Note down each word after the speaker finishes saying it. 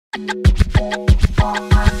No,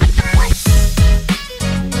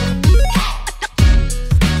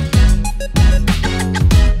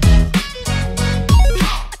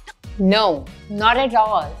 not at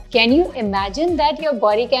all. Can you imagine that your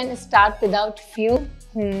body can start without fuel?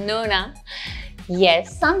 No, na.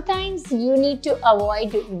 Yes, sometimes you need to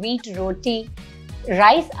avoid wheat roti.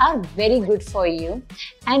 Rice are very good for you,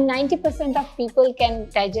 and 90% of people can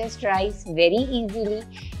digest rice very easily.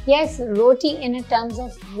 Yes, roti in terms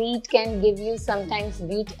of wheat can give you sometimes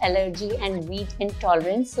wheat allergy and wheat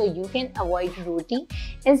intolerance, so you can avoid roti.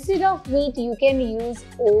 Instead of wheat, you can use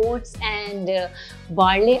oats and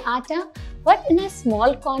barley atta. But in a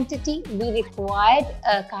small quantity, we require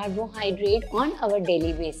carbohydrate on our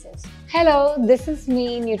daily basis. Hello, this is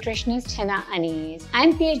me, nutritionist Hina Anis.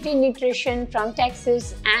 I'm PhD in nutrition from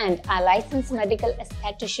Texas and a licensed medical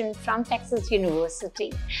esthetician from Texas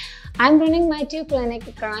University. I'm running my two clinics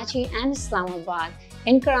in Karachi and Islamabad.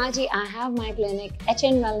 In Karachi, I have my clinic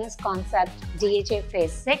HN Wellness Concept DHA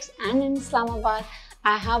Phase 6, and in Islamabad,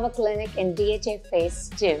 I have a clinic in DHA Phase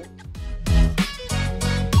 2.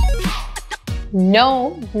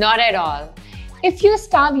 No, not at all. If you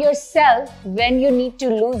starve yourself when you need to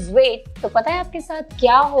lose weight, तो पता है आपके साथ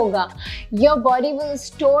क्या होगा? Your body will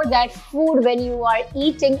store that food when you are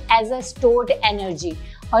eating as a stored energy.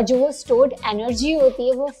 और जो वो stored energy होती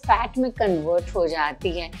है वो fat में convert हो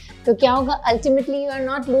जाती है. तो क्या होगा? Ultimately, you are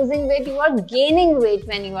not losing weight, you are gaining weight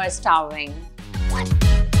when you are starving.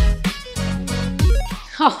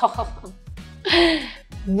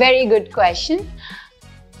 Very good question.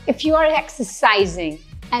 If you are exercising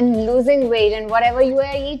and losing weight and whatever you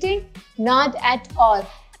are eating, not at all.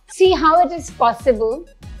 See how it is possible.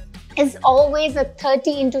 It's always a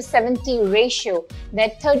 30:70 ratio.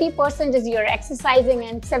 That 30% is your exercising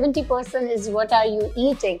and 70% is what are you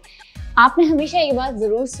eating. आपने हमेशा ये बात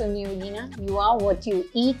जरूर सुनी होगी ना, you are what you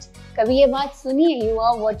eat. कभी ये बात सुनी है, you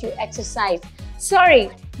are what you exercise. Sorry,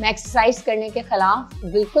 मैं एक्सरसाइज करने के खिलाफ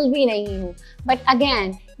बिल्कुल भी नहीं हूँ. But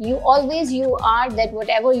again, you are that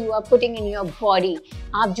whatever you are putting in your body.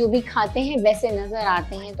 आप जो भी खाते हैं वैसे नजर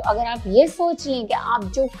आते हैं. तो अगर आप ये सोच लें कि आप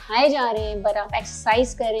जो खाए जा रहे हैं पर आप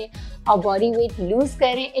एक्सरसाइज करें और बॉडी वेट लूज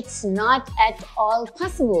करें, it's not at all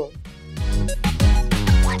possible.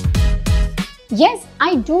 Yes,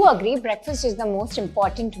 I do agree breakfast is the most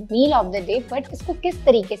important meal of the day, but इसको किस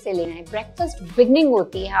तरीके से लेना है? Breakfast beginning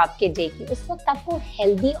होती है आपके डे की. उस वक्त आपको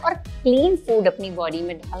healthy और clean food अपनी बॉडी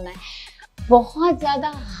में डालना है. बहुत ज़्यादा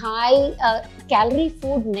हाई कैलोरी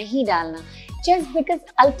फूड नहीं डालना. Just because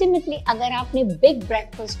ultimately अगर आपने बिग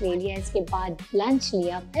ब्रेकफास्ट ले लिया, इसके बाद लंच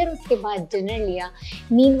लिया, फिर उसके बाद डिनर लिया,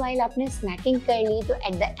 मीनवाइल आपने स्नैकिंग कर ली, तो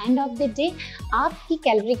at the end of the day आपकी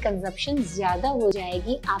कैलोरी कंजप्शन ज़्यादा हो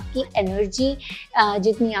जाएगी. आपकी एनर्जी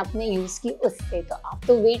जितनी आपने यूज़ की उससे, तो आप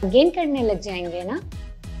तो वेट गेन करने लग जाएंगे ना.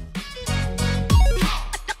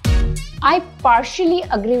 I partially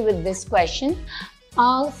agree with this question.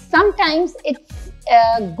 Sometimes it's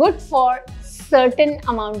good for certain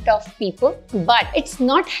amount of people, but it's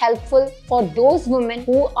not helpful for those women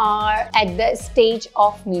who are at the stage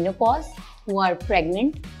of menopause, who are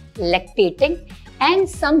pregnant, lactating, and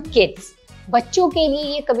some kids. बच्चों के लिए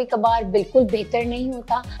ये कभी कभार बिल्कुल बेहतर नहीं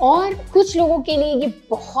होता और कुछ लोगों के लिए ये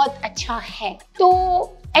बहुत अच्छा है. तो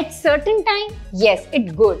at certain time, yes,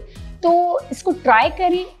 it's good. तो इसको try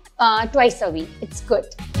करें twice a week. It's good.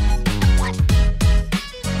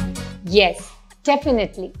 Yes,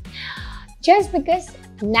 definitely. Just because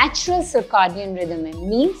natural circadian rhythm है,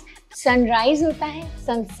 means सनराइज होता है,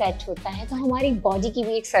 सनसेट होता है, तो हमारी बॉडी की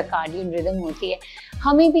भी एक सर्काडियन रिदम होती है.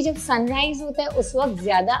 हमें भी जब सनराइज होता है उस वक्त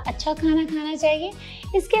ज़्यादा अच्छा खाना खाना चाहिए.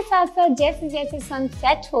 इसके साथ साथ जैसे जैसे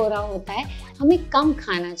सनसेट हो रहा होता है हमें कम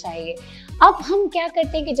खाना चाहिए. अब हम क्या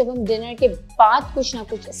करते हैं कि जब हम डिनर के बाद कुछ ना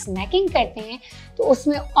कुछ स्नैकिंग करते हैं तो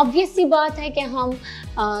उसमें ऑब्वियस सी बात है कि हम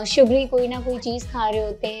शुगरी कोई ना कोई चीज़ खा रहे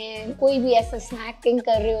होते हैं, कोई भी ऐसा स्नैकिंग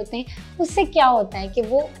कर रहे होते हैं. उससे क्या होता है कि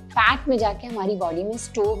वो फैट में जाके हमारी बॉडी में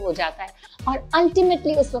स्टोर हो जाता है और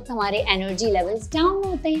अल्टीमेटली उस वक्त हमारे एनर्जी लेवल्स डाउन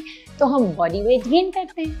होते हैं, तो हम बॉडी वेट गेन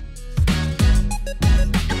करते हैं.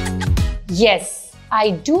 Yes, I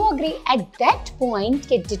do agree at that point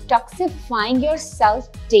कि detoxifying yourself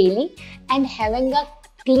daily and having a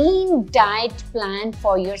clean diet plan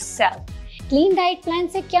for yourself. Clean diet plan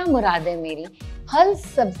से क्या मुराद है मेरी? फल,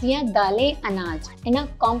 सब्जियां, दालें, अनाज इन अ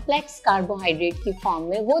कॉम्प्लेक्स कार्बोहाइड्रेट की फॉर्म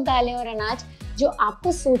में, वो दालें और अनाज जो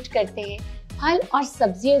आपको सूट करते हैं, फल और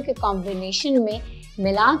सब्जियों के कॉम्बिनेशन में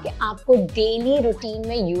मिला के आपको डेली रूटीन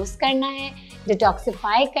में यूज़ करना है.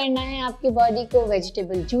 डिटॉक्सिफाई करना है आपकी बॉडी को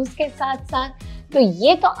वेजिटेबल जूस के साथ साथ. तो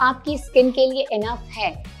ये तो आपकी स्किन के लिए इनफ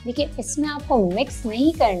है, लेकिन इसमें आपको मिक्स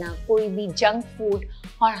नहीं करना कोई भी जंक फूड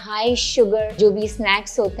और हाई शुगर जो भी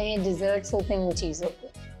स्नैक्स होते हैं, डिजर्ट्स होते हैं, उन चीज़ों पे।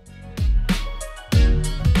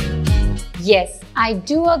 Yes, I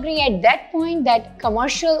do agree at that point that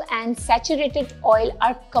commercial and saturated oil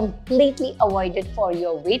are completely avoided for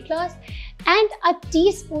your weight loss, and a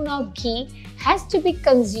teaspoon of ghee has to be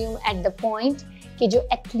consumed at the point कि जो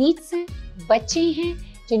athletes हैं, बच्चे हैं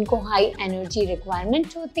जिनको high energy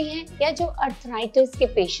requirement होती है या जो अर्थराइटिस के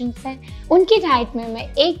पेशेंट्स हैं, उनकी डाइट में मैं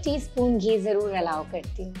 1 टीस्पून घी जरूर अलाउ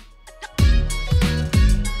करती हूँ।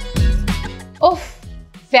 Oof,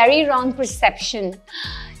 very wrong perception.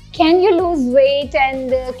 Can you lose weight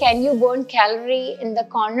and can you burn calorie in the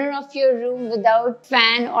corner of your room without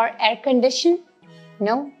fan or air condition?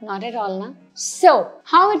 No, not at all, na? So,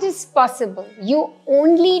 how it is possible? You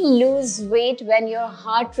only lose weight when your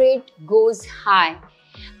heart rate goes high.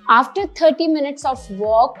 After 30 minutes of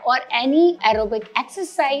walk or any aerobic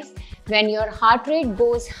exercise, when your heart rate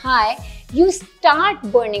goes high, you start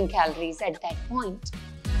burning calories at that point.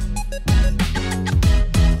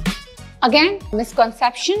 Again,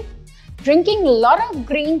 misconception. Drinking a lot of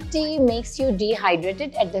green tea makes you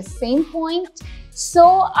dehydrated at the same point. So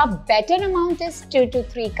a better amount is 2 to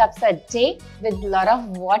 3 cups a day with a lot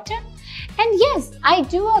of water. And yes, I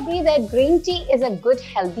do agree that green tea is a good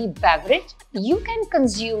healthy beverage. You can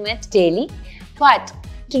consume it daily, but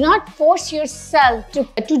do not force yourself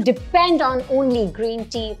to depend on only green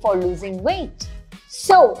tea for losing weight.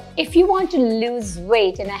 So, if you want to lose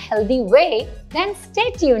weight in a healthy way, then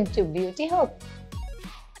stay tuned to Beauty Hope.